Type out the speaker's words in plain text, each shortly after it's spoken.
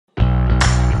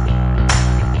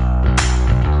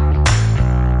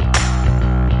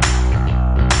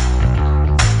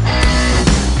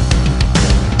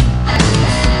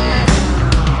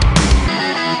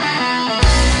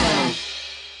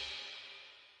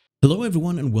Hello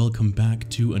everyone and welcome back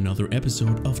to another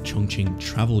episode of Chongqing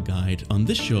Travel Guide. On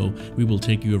this show, we will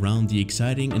take you around the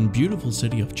exciting and beautiful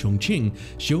city of Chongqing,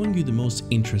 showing you the most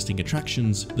interesting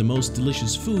attractions, the most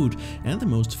delicious food, and the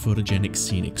most photogenic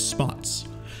scenic spots.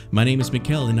 My name is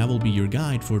Mikkel and I will be your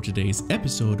guide for today's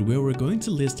episode, where we're going to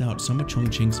list out some of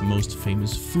Chongqing's most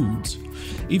famous foods.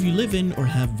 If you live in or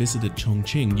have visited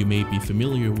Chongqing, you may be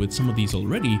familiar with some of these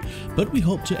already, but we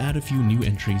hope to add a few new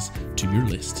entries to your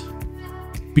list.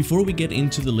 Before we get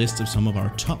into the list of some of our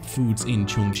top foods in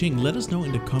Chongqing, let us know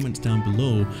in the comments down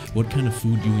below what kind of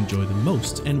food you enjoy the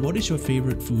most and what is your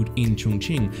favorite food in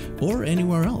Chongqing or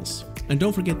anywhere else. And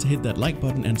don't forget to hit that like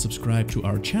button and subscribe to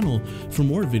our channel for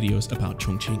more videos about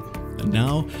Chongqing. And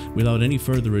now, without any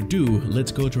further ado,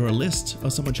 let's go to our list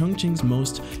of some of Chongqing's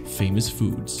most famous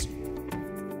foods.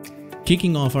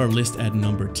 Kicking off our list at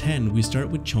number 10, we start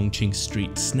with Chongqing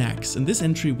street snacks, and this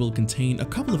entry will contain a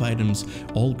couple of items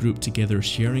all grouped together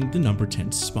sharing the number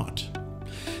 10 spot.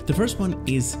 The first one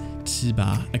is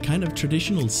chiba, a kind of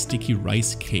traditional sticky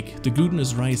rice cake. The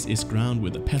glutinous rice is ground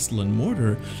with a pestle and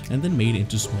mortar and then made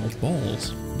into small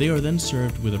balls. They are then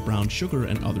served with a brown sugar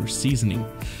and other seasoning.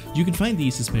 You can find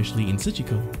these especially in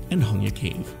Sichiko and Hongya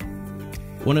Cave.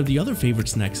 One of the other favorite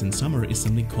snacks in summer is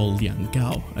something called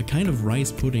lianggao, a kind of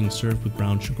rice pudding served with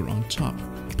brown sugar on top.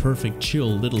 A perfect chill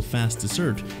little fast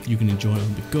dessert you can enjoy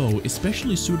on the go,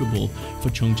 especially suitable for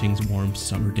Chongqing's warm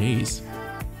summer days.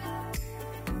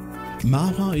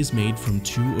 Mahua is made from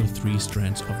 2 or 3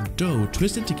 strands of dough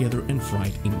twisted together and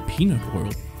fried in peanut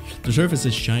oil. The surface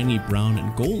is shiny, brown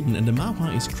and golden, and the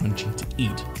mahua is crunchy to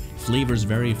eat. Flavors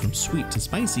vary from sweet to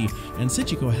spicy, and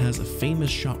Sichiko has a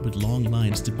famous shop with long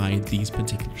lines to buy these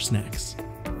particular snacks.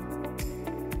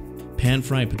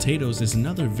 Pan-fried potatoes is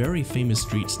another very famous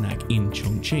street snack in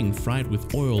Chongqing. Fried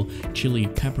with oil, chili,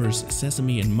 peppers,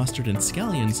 sesame and mustard and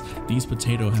scallions, these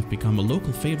potatoes have become a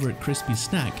local favorite crispy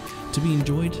snack to be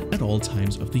enjoyed at all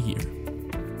times of the year.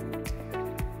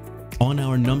 On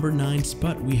our number 9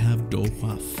 spot, we have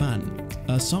douhua fan,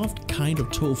 a soft kind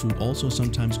of tofu, also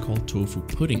sometimes called tofu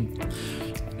pudding.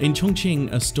 In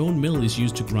Chongqing, a stone mill is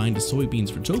used to grind the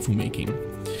soybeans for tofu making.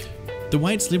 The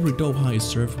white slippery douhua is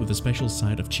served with a special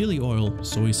side of chili oil,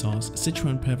 soy sauce,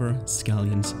 Sichuan pepper,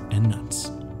 scallions, and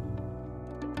nuts.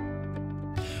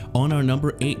 On our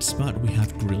number 8 spot, we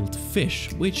have grilled fish,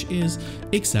 which is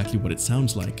exactly what it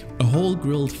sounds like. A whole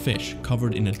grilled fish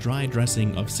covered in a dry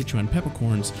dressing of Sichuan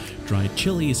peppercorns, dried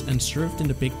chilies, and served in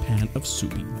a big pan of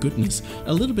soupy goodness,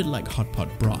 a little bit like hotpot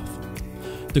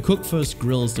broth. The cook first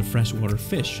grills the freshwater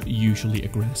fish, usually a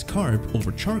grass carp,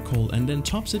 over charcoal and then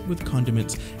tops it with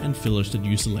condiments and fillers that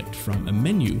you select from a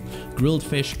menu. Grilled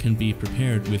fish can be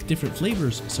prepared with different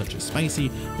flavors such as spicy,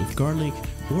 with garlic,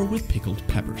 or with pickled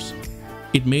peppers.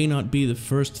 It may not be the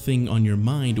first thing on your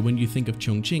mind when you think of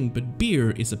Chongqing, but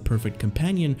beer is a perfect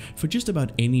companion for just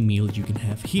about any meal you can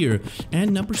have here,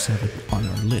 and number 7 on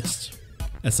our list.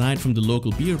 Aside from the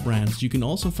local beer brands, you can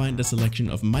also find a selection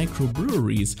of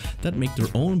microbreweries that make their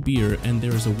own beer, and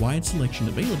there is a wide selection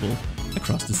available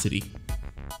across the city.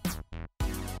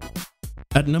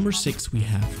 At number 6, we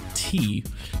have tea.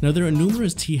 Now, there are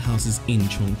numerous tea houses in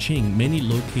Chongqing, many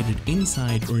located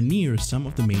inside or near some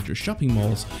of the major shopping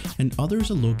malls, and others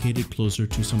are located closer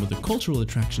to some of the cultural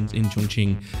attractions in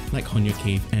Chongqing, like Hongya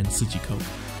Cave and Sichiko.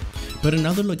 But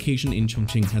another location in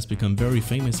Chongqing has become very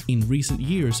famous in recent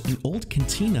years, an old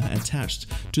cantina attached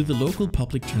to the local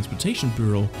public transportation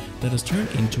bureau that has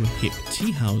turned into a hip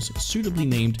tea house, suitably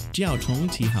named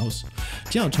Jiaotong Tea House.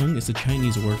 Jiaotong is the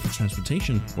Chinese word for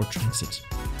transportation or transit.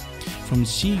 From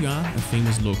Xiyua, a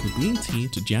famous local green tea,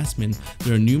 to jasmine,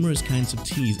 there are numerous kinds of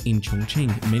teas in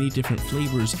Chongqing. Many different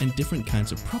flavors and different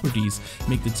kinds of properties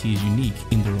make the teas unique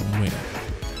in their own way.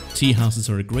 Tea houses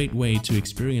are a great way to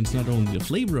experience not only the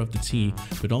flavor of the tea,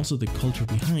 but also the culture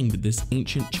behind this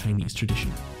ancient Chinese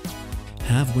tradition.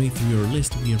 Halfway through your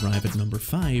list, we arrive at number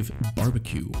 5,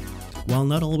 barbecue. While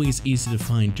not always easy to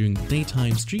find during the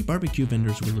daytime, street barbecue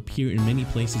vendors will appear in many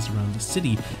places around the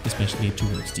city, especially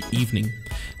towards the evening.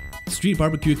 Street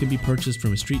barbecue can be purchased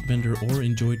from a street vendor or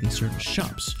enjoyed in certain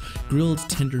shops. Grilled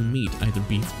tender meat, either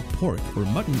beef, pork, or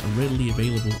mutton, are readily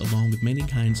available along with many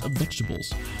kinds of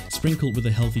vegetables. Sprinkled with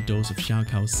a healthy dose of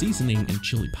xiaokao seasoning and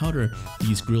chili powder,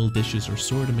 these grilled dishes are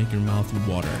sure to make your mouth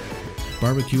water.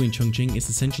 Barbecue in Chongqing is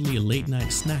essentially a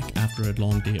late-night snack after a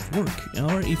long day of work,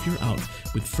 or if you're out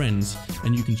with friends,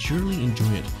 and you can surely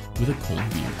enjoy it with a cold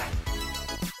beer.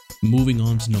 Moving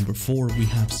on to number 4, we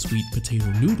have sweet potato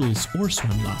noodles or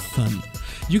Suan La Fun.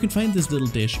 You can find this little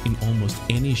dish in almost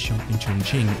any shop in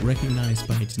Chongqing, recognized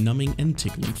by its numbing and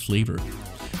tickling flavor.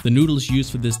 The noodles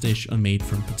used for this dish are made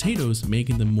from potatoes,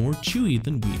 making them more chewy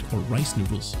than wheat or rice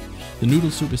noodles. The noodle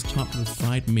soup is topped with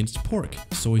fried minced pork,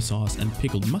 soy sauce and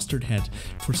pickled mustard head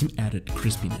for some added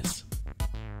crispiness.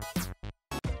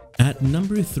 At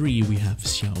number 3, we have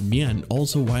xiao mian,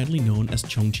 also widely known as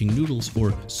Chongqing noodles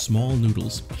or small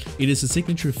noodles. It is a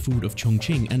signature food of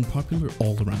Chongqing and popular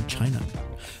all around China.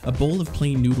 A bowl of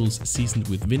plain noodles seasoned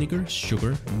with vinegar,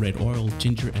 sugar, red oil,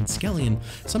 ginger and scallion,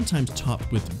 sometimes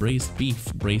topped with braised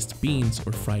beef, braised beans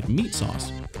or fried meat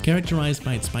sauce. Characterized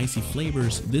by its spicy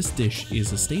flavors, this dish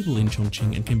is a staple in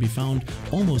Chongqing and can be found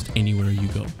almost anywhere you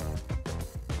go.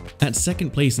 At second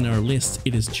place in our list,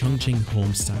 it is Chongqing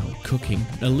home-style cooking,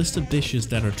 a list of dishes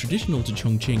that are traditional to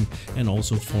Chongqing and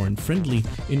also foreign-friendly,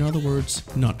 in other words,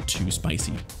 not too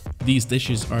spicy. These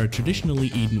dishes are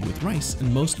traditionally eaten with rice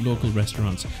and most local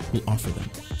restaurants will offer them.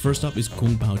 First up is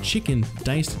Kung Pao chicken,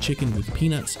 diced chicken with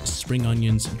peanuts, spring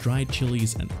onions, dried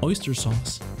chilies and oyster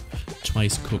sauce.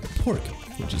 Twice cooked pork,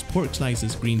 which is pork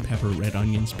slices, green pepper, red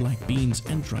onions, black beans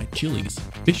and dried chilies.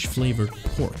 Fish flavored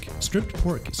pork, stripped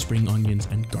pork, spring onions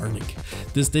and garlic.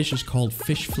 This dish is called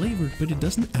fish flavored, but it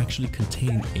doesn't actually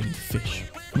contain any fish.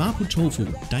 Mapo tofu,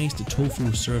 diced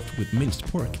tofu served with minced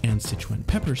pork and Sichuan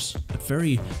peppers, a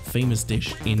very famous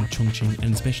dish in Chongqing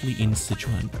and especially in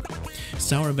Sichuan.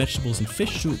 Sour vegetables and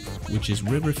fish soup, which is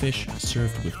river fish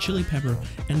served with chili pepper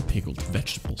and pickled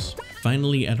vegetables.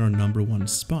 Finally, at our number 1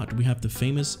 spot, we have the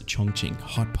famous Chongqing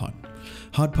hotpot.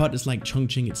 Hotpot is like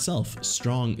Chongqing itself,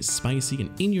 strong, spicy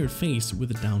and in your face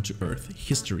with a down-to-earth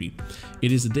history.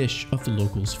 It is a dish of the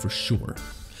locals for sure.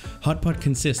 Hotpot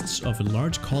consists of a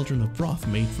large cauldron of broth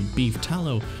made from beef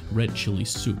tallow, red chili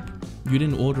soup. You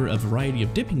then order a variety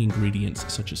of dipping ingredients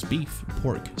such as beef,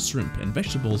 pork, shrimp and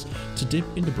vegetables to dip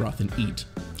in the broth and eat.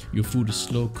 Your food is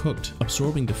slow cooked,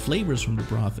 absorbing the flavors from the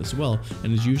broth as well,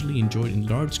 and is usually enjoyed in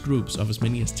large groups of as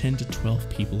many as 10 to 12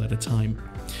 people at a time.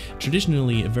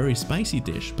 Traditionally a very spicy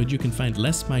dish, but you can find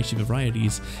less spicy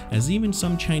varieties, as even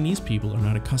some Chinese people are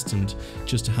not accustomed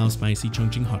just to how spicy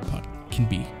Chongqing hotpot can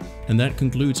be. And that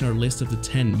concludes our list of the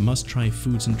 10 must-try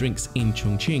foods and drinks in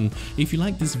Chongqing. If you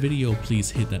like this video, please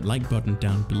hit that like button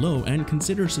down below and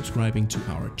consider subscribing to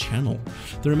our channel.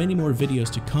 There are many more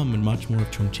videos to come and much more of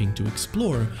Chongqing to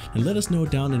explore, and let us know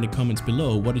down in the comments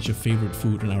below what is your favorite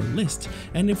food on our list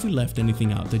and if we left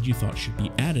anything out that you thought should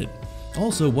be added.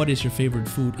 Also, what is your favorite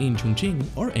food in Chongqing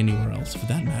or anywhere else for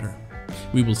that matter?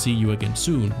 We will see you again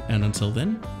soon, and until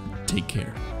then, take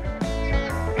care.